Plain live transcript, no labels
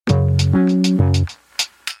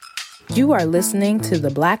You are listening to The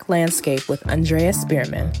Black Landscape with Andrea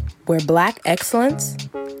Spearman, where Black excellence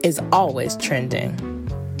is always trending.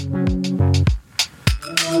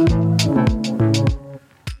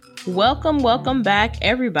 Welcome back,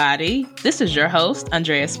 everybody. This is your host,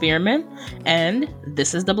 Andrea Spearman, and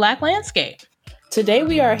this is The Black Landscape. Today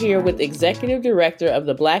we are here with Executive Director of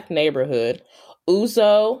the Black Neighborhood,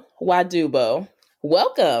 Uzo Nwadugbo.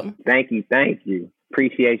 Welcome. Thank you.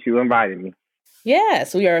 Appreciate you inviting me.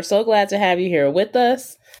 Yes, we are so glad to have you here with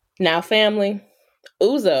us. Now, family,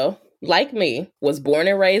 Uzo, like me, was born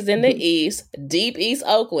and raised in the East, deep East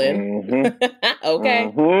Oakland. Mm-hmm.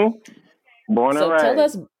 Okay. Mm-hmm. Born and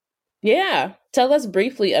raised. Tell us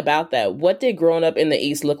briefly about that. What did growing up in the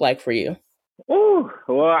East look like for you? Well,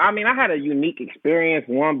 I had a unique experience.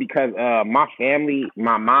 One, because my family,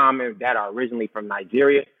 my mom and dad are originally from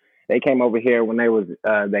Nigeria. They came over here when they was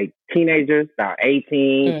teenagers, about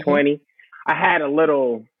 18, 20. I had it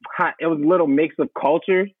was a little mix of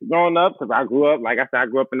cultures growing up because I grew up, like I said, I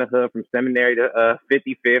grew up in the hood from Seminary to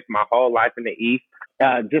 55th, my whole life in the East.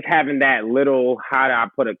 Just having that little, how do I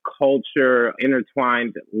put it, culture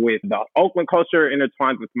intertwined with the Oakland culture,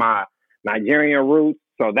 intertwined with my Nigerian roots.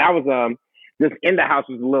 So that was just in the house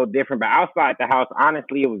was a little different, but outside the house,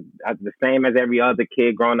 honestly, it was the same as every other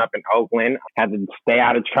kid growing up in Oakland. Had to stay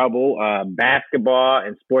out of trouble. Basketball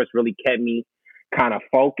and sports really kept me kind of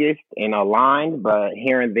focused and aligned, but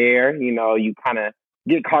here and there, you kind of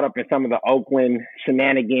get caught up in some of the Oakland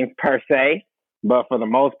shenanigans per se. But for the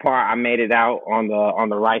most part, I made it out on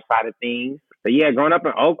the right side of things. But yeah, growing up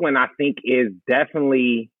in Oakland, I think is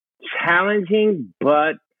definitely challenging,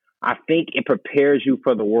 but I think it prepares you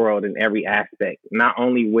for the world in every aspect, not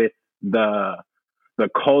only with the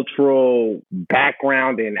cultural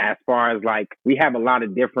background and as far as like we have a lot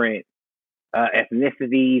of different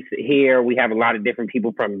ethnicities here. We have a lot of different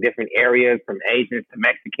people from different areas, from Asians to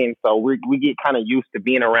Mexicans. So we get kind of used to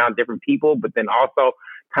being around different people, but then also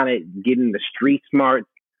kind of getting the street smarts,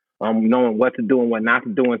 knowing what to do and what not to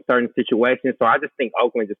do in certain situations. So I just think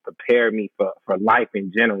Oakland just prepared me for life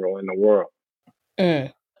in general in the world.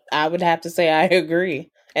 I would have to say I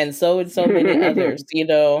agree. And so would so many others,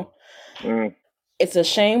 It's a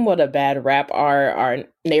shame what a bad rap our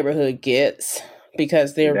neighborhood gets,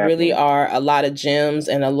 because there really are a lot of gems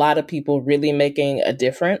and a lot of people really making a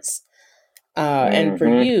difference. And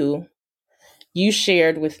for you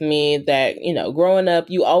shared with me that, growing up,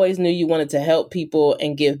 you always knew you wanted to help people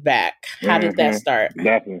and give back. How did that start?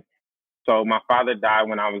 Definitely. So my father died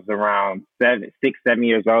when I was around 7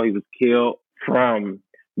 years old. He was killed. From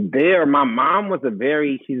there, my mom was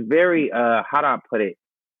she's very, how do I put it?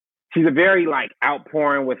 She's a very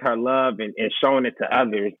outpouring with her love and showing it to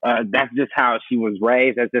others. That's just how she was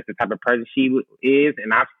raised. That's just the type of person she is.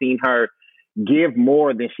 And I've seen her give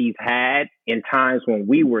more than she's had in times when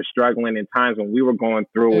we were struggling, in times when we were going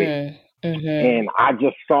through it. And I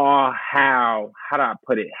just saw how do I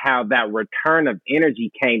put it, how that return of energy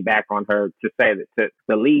came back on her, to say that, to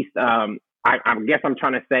the least. I guess I'm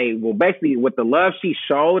trying to say, well, basically with the love she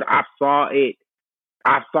showed, I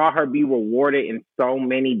saw her be rewarded in so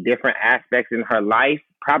many different aspects in her life,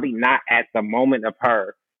 probably not at the moment of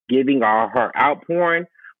her giving or her outpouring,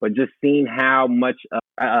 but just seeing how much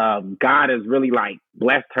God has really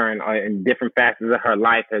blessed her in different facets of her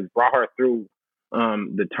life, has brought her through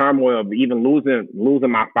the turmoil of even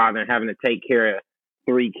losing my father and having to take care of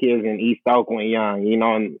 3 kids in East Oakland young,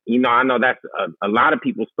 I know that's a lot of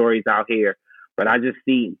people's stories out here. But I just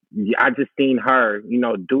seen her,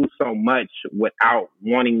 do so much without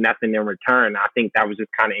wanting nothing in return. I think that was just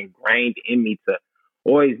kind of ingrained in me to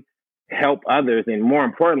always help others, and more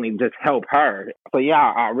importantly, just help her. So yeah,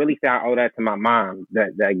 I really say I owe that to my mom,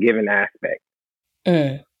 that giving aspect.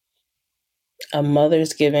 A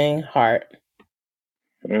mother's giving heart.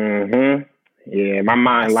 Yeah, my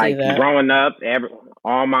mom, growing up,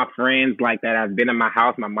 all my friends that have been in my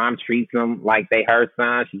house, my mom treats them like they her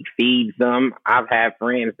son. She feeds them. I've had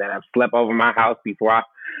friends that have slept over my house before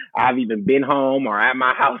I've even been home or at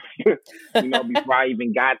my house, before I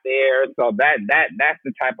even got there. So that's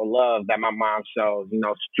the type of love that my mom shows.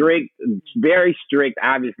 Strict, very strict,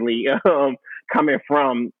 obviously, coming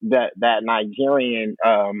from that Nigerian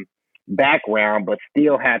background, but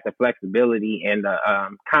still had the flexibility and the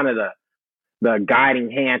kind of the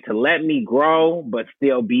guiding hand to let me grow, but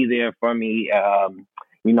still be there for me,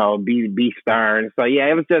 be stern. So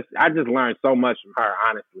yeah, I just learned so much from her,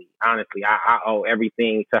 honestly. I owe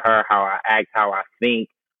everything to her, how I act, how I think,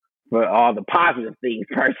 for all the positive things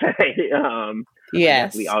per se.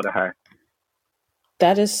 Yes. I definitely owe to her.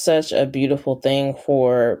 That is such a beautiful thing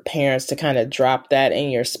for parents to kind of drop that in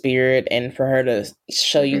your spirit and for her to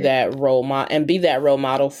show you that role model and be that role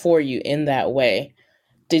model for you in that way.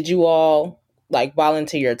 Did you all like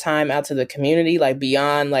volunteer your time out to the community, like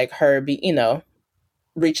beyond like her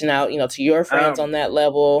reaching out, to your friends on that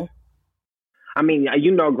level? I mean,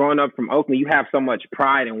 growing up from Oakland, you have so much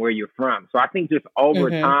pride in where you're from. So I think just over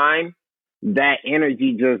time, that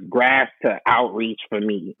energy just grasps to outreach for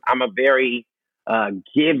me. I'm a very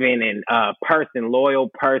giving and loyal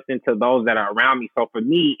person to those that are around me. So for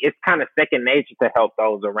me, it's kind of second nature to help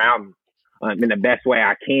those around me in the best way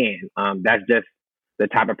I can. That's just the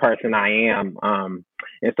type of person I am.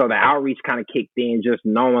 And so the outreach kind of kicked in, just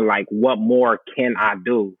knowing like, what more can I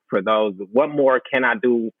do for those? What more can I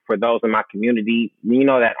do for those in my community,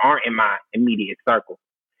 that aren't in my immediate circle?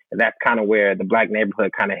 And that's kind of where the Black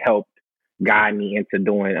neighborhood kind of helped guide me into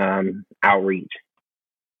doing outreach.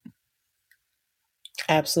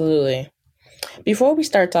 Absolutely. Before we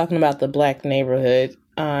start talking about the Black neighborhood,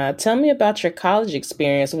 tell me about your college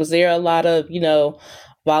experience. Was there a lot of,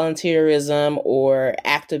 volunteerism or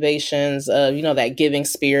activations of, that giving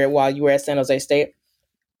spirit while you were at San Jose State?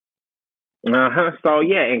 So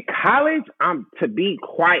yeah, in college, to be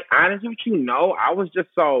quite honest with you, I was just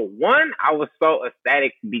I was so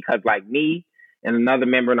ecstatic because like me and another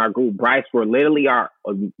member in our group, Bryce, were literally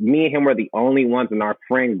me and him were the only ones in our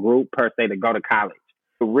friend group per se to go to college.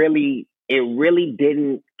 It really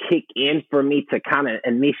didn't kick in for me to kind of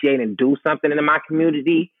initiate and do something in my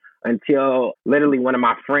community until literally one of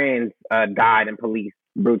my friends died in police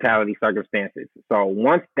brutality circumstances. So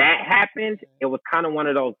once that happened, it was kind of one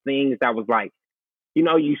of those things that was like,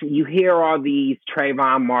 you hear all these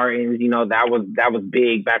Trayvon Martins, that was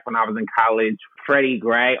big back when I was in college, Freddie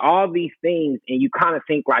Gray, all these things, and you kind of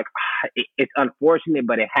think like, it's unfortunate,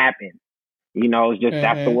 but it happened. It's just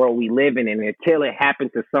that's the world we live in, and until it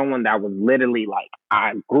happened to someone that was literally like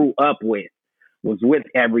I grew up with, was with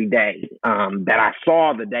every day, that I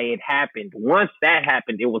saw the day it happened. Once that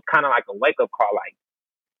happened, it was kind of like a wake up call, like,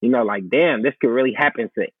 like, damn, this could really happen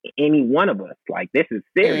to any one of us. Like, this is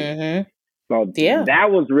serious. So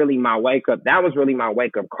that was really my wake up. That was really my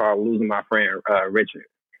wake up call, losing my friend Richard.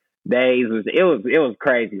 It was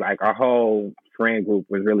crazy. Like, our whole friend group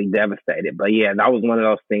was really devastated. But yeah, that was one of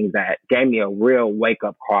those things that gave me a real wake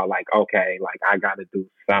up call. Like, okay, like I got to do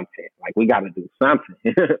something. Like, we got to do something.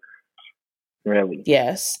 Really.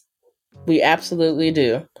 Yes, we absolutely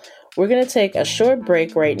do. We're going to take a short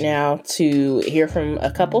break right now to hear from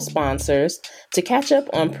a couple sponsors. To catch up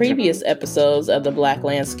on previous episodes of The Black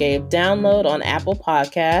Landscape, download on Apple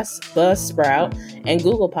Podcasts, Buzzsprout, and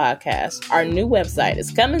Google Podcasts. Our new website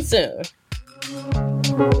is coming soon.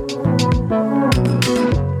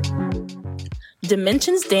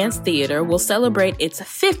 Dimensions Dance Theater will celebrate its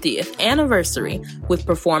 50th anniversary with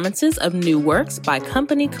performances of new works by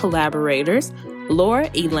company collaborators Laura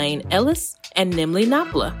Elaine Ellis and Nimli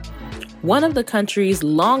Napla. One of the country's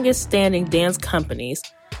longest-standing dance companies,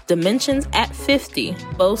 Dimensions at 50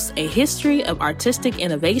 boasts a history of artistic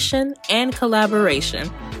innovation and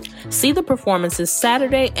collaboration. See the performances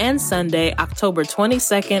Saturday and Sunday, October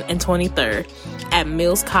 22nd and 23rd at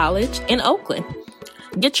Mills College in Oakland.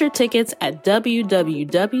 Get your tickets at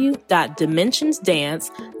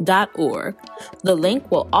www.dimensionsdance.org. The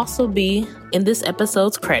link will also be in this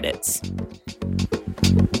episode's credits.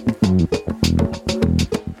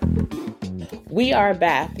 We are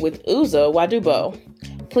back with Nwadugbo.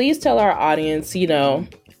 Please tell our audience, you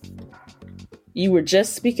were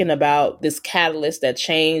just speaking about this catalyst that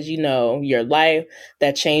changed, your life,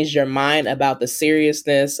 that changed your mind about the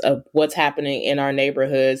seriousness of what's happening in our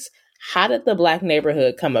neighborhoods. How did the Black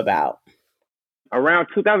neighborhood come about? Around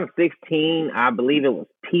 2016, I believe it was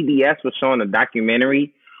PBS was showing a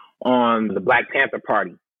documentary on the Black Panther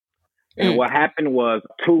Party. And what happened was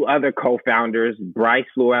two other co-founders, Bryce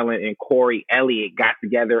Llewellyn and Corey Elliott, got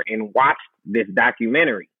together and watched this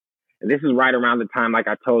documentary. And this is right around the time, like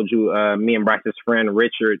I told you, me and Bryce's friend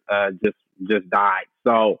Richard just died.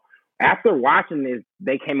 So after watching this,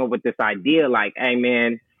 they came up with this idea like, hey,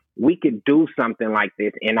 man, we could do something like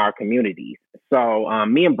this in our communities. So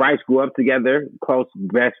me and Bryce grew up together, close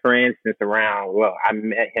best friends since I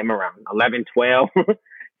met him around 11, 12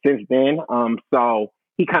 since then. So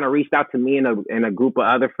he kind of reached out to me and a group of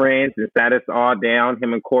other friends and sat us all down.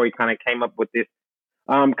 Him and Corey kind of came up with this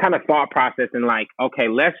kind of thought process and like, okay,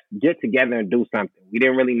 let's get together and do something. We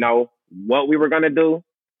didn't really know what we were going to do.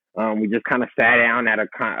 We just kind of sat down at a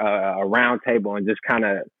round table and just kind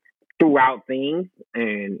of threw out things.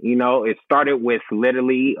 And, it started with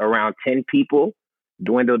literally around 10 people,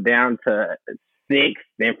 dwindled down to 6.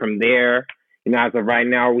 Then from there, As of right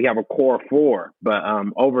now, we have a core of 4. But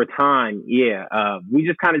over time, we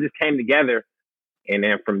just kind of just came together. And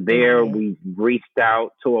then from there, we reached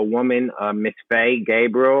out to a woman, Miss Faye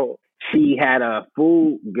Gabriel. She had a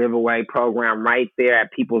food giveaway program right there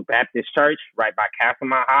at People's Baptist Church, right by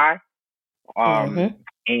Castlemont High.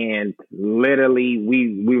 And literally,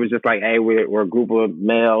 we were just like, hey, we're a group of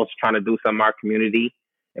males trying to do something in our community,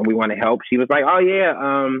 and we want to help. She was like, oh,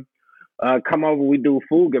 yeah, come over. We do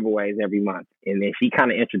food giveaways every month. And then she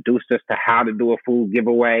kind of introduced us to how to do a food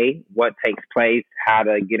giveaway, what takes place, how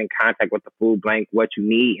to get in contact with the food bank, what you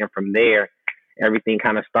need. And from there, everything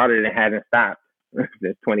kind of started and hasn't stopped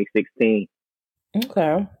since 2016.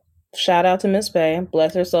 Okay. Shout out to Miss Faye.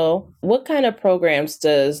 Bless her soul. What kind of programs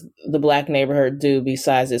does the Black neighborhood do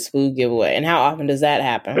besides this food giveaway? And how often does that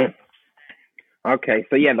happen? Okay.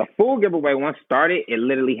 So, yeah, the food giveaway, once started, it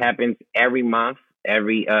literally happens every month,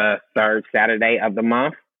 every third Saturday of the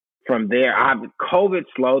month. From there, COVID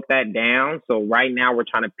slowed that down. So right now we're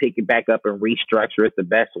trying to pick it back up and restructure it the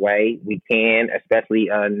best way we can, especially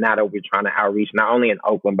now that we're trying to outreach not only in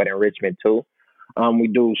Oakland, but in Richmond too. We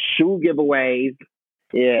do shoe giveaways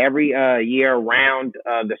every year around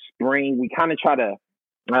the spring. We kind of try to,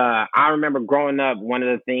 I remember growing up, one of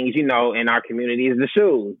the things, in our community is the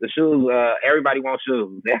shoes. The shoes, everybody wants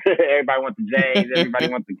shoes. Everybody wants the J's. Everybody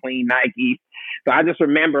wants the clean Nikes. So I just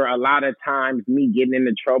remember a lot of times me getting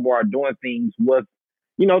into trouble or doing things was,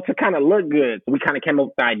 to kind of look good. So we kind of came up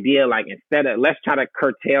with the idea, like, instead of, let's try to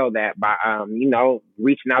curtail that by,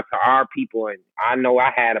 reaching out to our people. And I know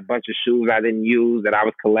I had a bunch of shoes I didn't use that I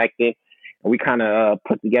was collecting. And we kind of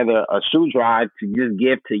put together a shoe drive to just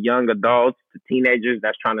give to young adults, to teenagers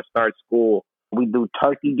that's trying to start school. We do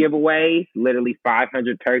turkey giveaways, literally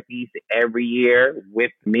 500 turkeys every year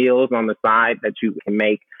with meals on the side that you can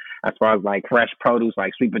make as far as like fresh produce,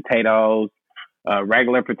 like sweet potatoes,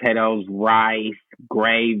 regular potatoes, rice,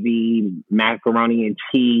 gravy, macaroni and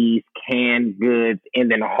cheese, canned goods,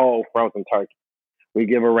 and then a whole frozen turkey. We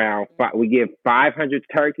give 500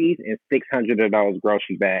 turkeys and 600 of those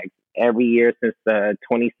grocery bags every year since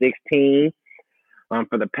 2016.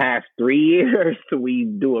 For the past 3 years, we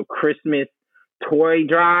do a Christmas toy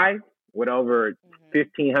drive with over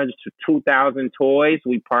 1,500 to 2,000 toys.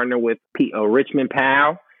 We partner with Richmond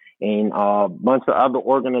PAL and a bunch of other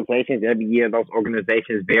organizations. Every year, those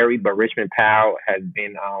organizations vary, but Richmond PAL has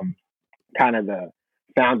been kind of the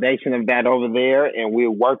foundation of that over there, and we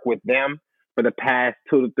work with them for the past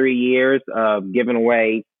 2 to 3 years, giving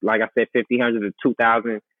away, like I said, 1,500 to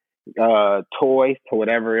 2,000 toys to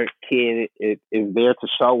whatever kid is there to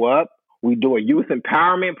show up. We do a youth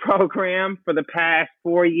empowerment program for the past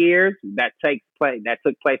 4 years that took place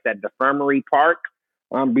at Defirmary Park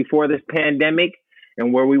before this pandemic,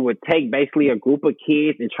 and where we would take basically a group of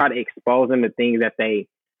kids and try to expose them to things that they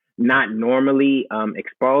not normally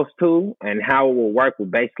exposed to. And how it will work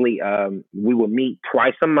would basically we would meet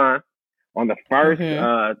twice a month. On the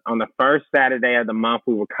first Saturday of the month,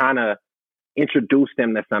 we would kind of introduce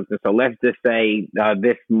them to something. So let's just say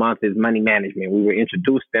this month is money management. We would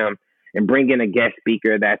introduce them and bring in a guest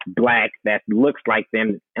speaker that's Black, that looks like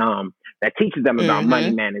them, that teaches them about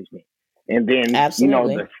money management. And then,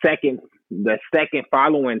 the second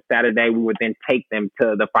following Saturday, we would then take them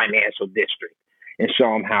to the financial district and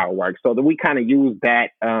show them how it works. So that we kind of use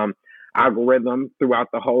that algorithm throughout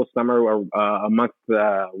the whole summer amongst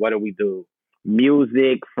what do we do?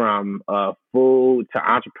 Music, from food to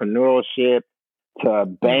entrepreneurship to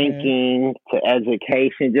banking to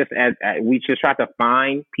education. Just as we just try to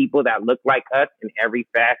find people that look like us in every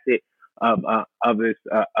facet of this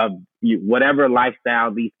whatever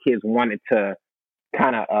lifestyle these kids wanted to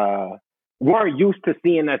kind of weren't used to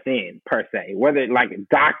seeing us in, per se. Whether like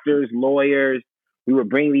doctors, lawyers, we would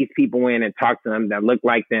bring these people in and talk to them that look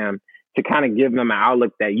like them, to kind of give them an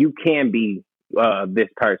outlook that you can be this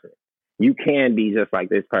person. You can be just like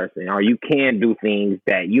this person, or you can do things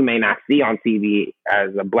that you may not see on TV as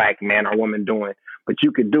a Black man or woman doing, but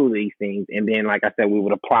you could do these things. And then, like I said, we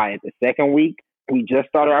would apply it the second week. We just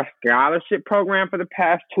started our scholarship program for the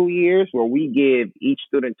past 2 years, where we give each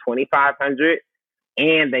student $2,500,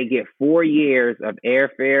 and they get 4 years of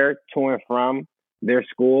airfare to and from their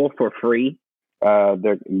school for free.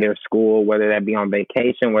 Their school, whether that be on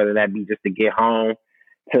vacation, whether that be just to get home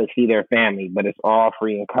to see their family, but it's all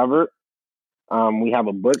free and covered. We have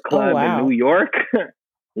a book club in New York.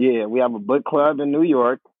 Yeah, we have a book club in New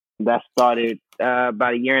York that started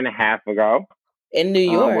about 1.5 years ago. In New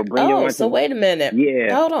York? So wait a minute.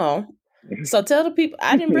 Yeah. Hold on. So tell the people,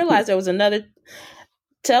 I didn't realize there was another,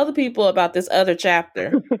 tell the people about this other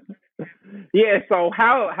chapter. Yeah, so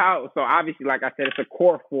so obviously, like I said, it's a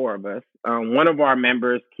core four of us. One of our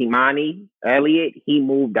members, Kimani Elliott, he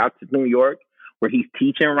moved out to New York where he's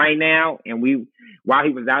teaching right now. And while he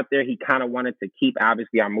was out there, he kind of wanted to keep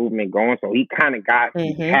obviously our movement going. So he kind of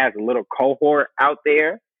has a little cohort out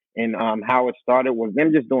there. And how it started was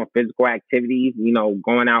them just doing physical activities,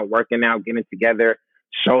 going out, working out, getting together,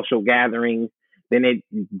 social gatherings. Then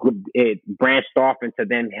it branched off into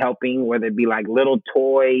them helping, whether it be like little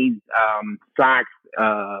toys, socks,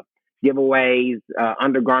 giveaways,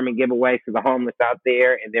 undergarment giveaways to the homeless out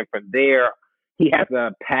there. And then from there, he has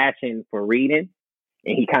a passion for reading,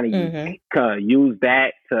 and he kind of used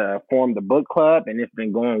that to form the book club, and it's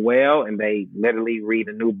been going well. And they literally read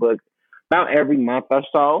a new book about every month or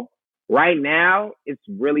so. Right now, it's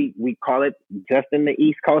really, we call it just in the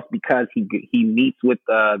East Coast because he meets with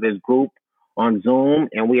this group on Zoom,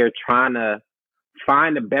 and we are trying to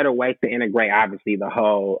find a better way to integrate, obviously, the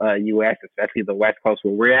whole U.S., especially the West Coast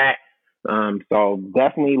where we're at. So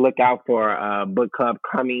definitely look out for a book club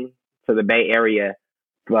coming to the Bay Area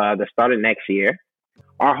the start of next year.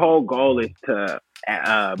 Our whole goal is to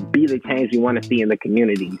be the change we want to see in the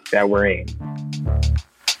communities that we're in.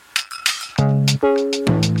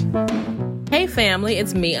 Hey family,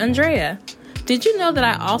 it's me, Andrea. Did you know that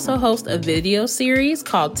I also host a video series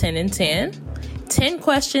called 10 in 10? 10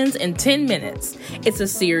 questions in 10 minutes. It's a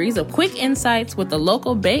series of quick insights with the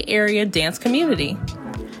local Bay Area dance community.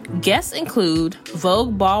 Guests include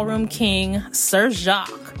Vogue Ballroom King Sir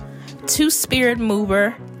Jacques, Two-Spirit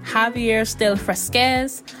Mover Javier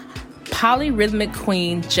Stelfresquez, Polyrhythmic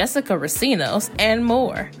Queen Jessica Racinos, and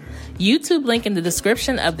more. YouTube link in the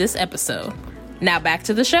description of this episode. Now back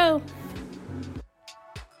to the show.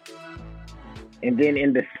 And then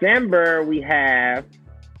in December we have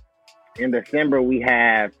the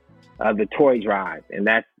toy drive, and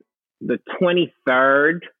that's the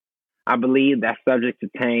 23rd. I believe that's subject to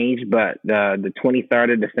change, but the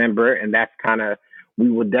 23rd of December, and that's we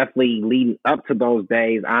will definitely lead up to those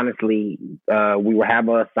days. Honestly, we will have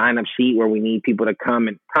a sign-up sheet where we need people to come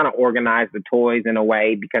and kind of organize the toys in a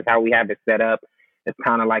way, because how we have it set up, it's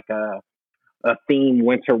kind of like a theme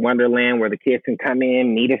winter wonderland where the kids can come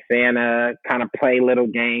in, meet a Santa, kind of play little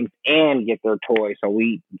games and get their toys. So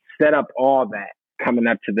we set up all that coming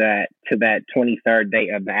up to that 23rd day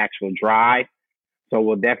of the actual drive. So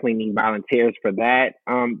we'll definitely need volunteers for that.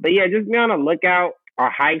 But yeah, just be on the lookout.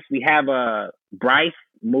 Our hikes, we have Bryce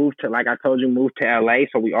moved to LA.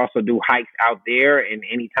 So we also do hikes out there, and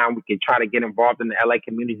anytime we can try to get involved in the LA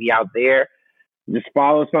community out there, just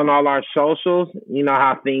follow us on all our socials. You know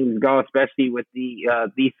how things go, especially with these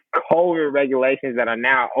COVID regulations that are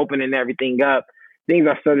now opening everything up. Things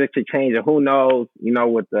are subject to change, and who knows,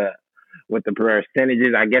 with the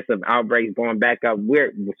percentages, I guess, of outbreaks going back up.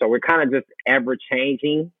 We're kind of just ever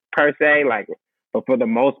changing per se. But for the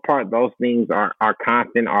most part, those things are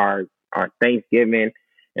constant. Our Thanksgiving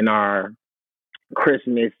and our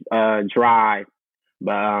Christmas drive,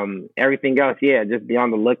 but everything else, yeah, just be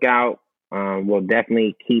on the lookout. We'll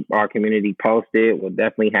definitely keep our community posted. We'll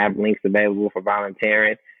definitely have links available for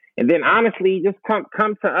volunteering. And then honestly, just come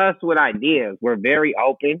to us with ideas. We're very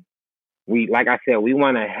open. Like I said, we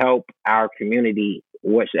want to help our community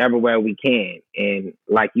whichever way we can. And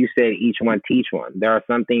like you said, each one teach one. There are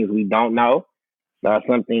some things we don't know. There are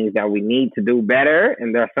some things that we need to do better.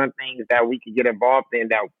 And there are some things that we can get involved in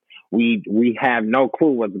that we have no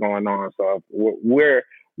clue what's going on. So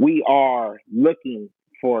we are looking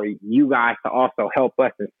for you guys to also help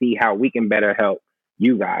us and see how we can better help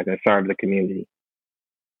you guys and serve the community.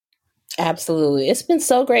 Absolutely. It's been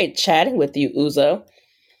so great chatting with you, Uzo.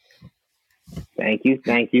 Thank you.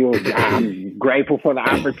 I'm grateful for the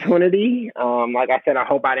opportunity. Like I said, I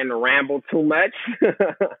hope I didn't ramble too much.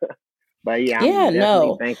 But yeah, I'm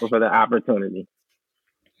definitely thankful for the opportunity.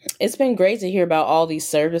 It's been great to hear about all these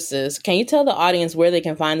services. Can you tell the audience where they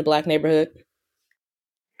can find the Black Neighborhood?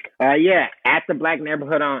 Yeah, at the Black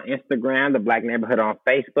Neighborhood on Instagram, the Black Neighborhood on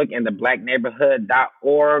Facebook, and the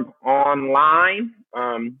blackneighborhood.org online.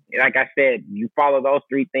 Like I said, you follow those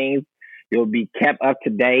three things, you'll be kept up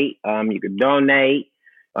to date. You can donate.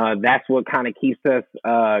 That's what kind of keeps us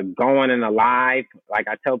going and alive. Like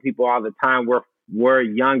I tell people all the time, we're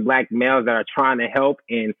young Black males that are trying to help.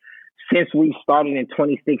 And since we started in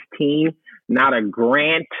 2016, not a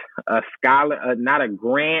grant,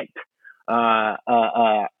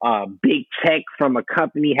 big check from a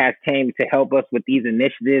company has came to help us with these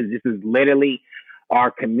initiatives. This is literally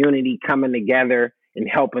our community coming together and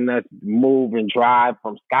helping us move and drive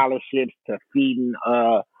from scholarships to feeding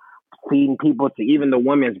people to even the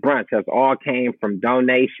women's brunch. That's all came from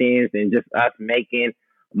donations and just us making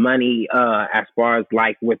money as far as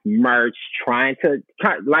like with merch, like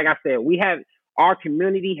I said, our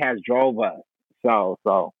community has drove us.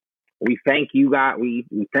 So we thank you guys. We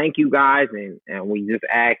thank you guys, and we just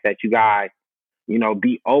ask that you guys,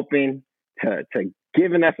 be open to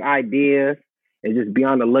giving us ideas, and just be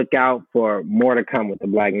on the lookout for more to come with the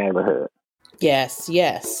Black Neighborhood.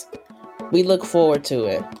 Yes. We look forward to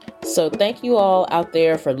it. So thank you all out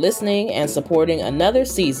there for listening and supporting another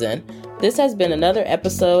season. This has been another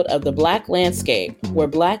episode of The Black Landscape, where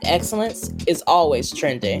Black excellence is always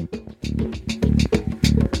trending.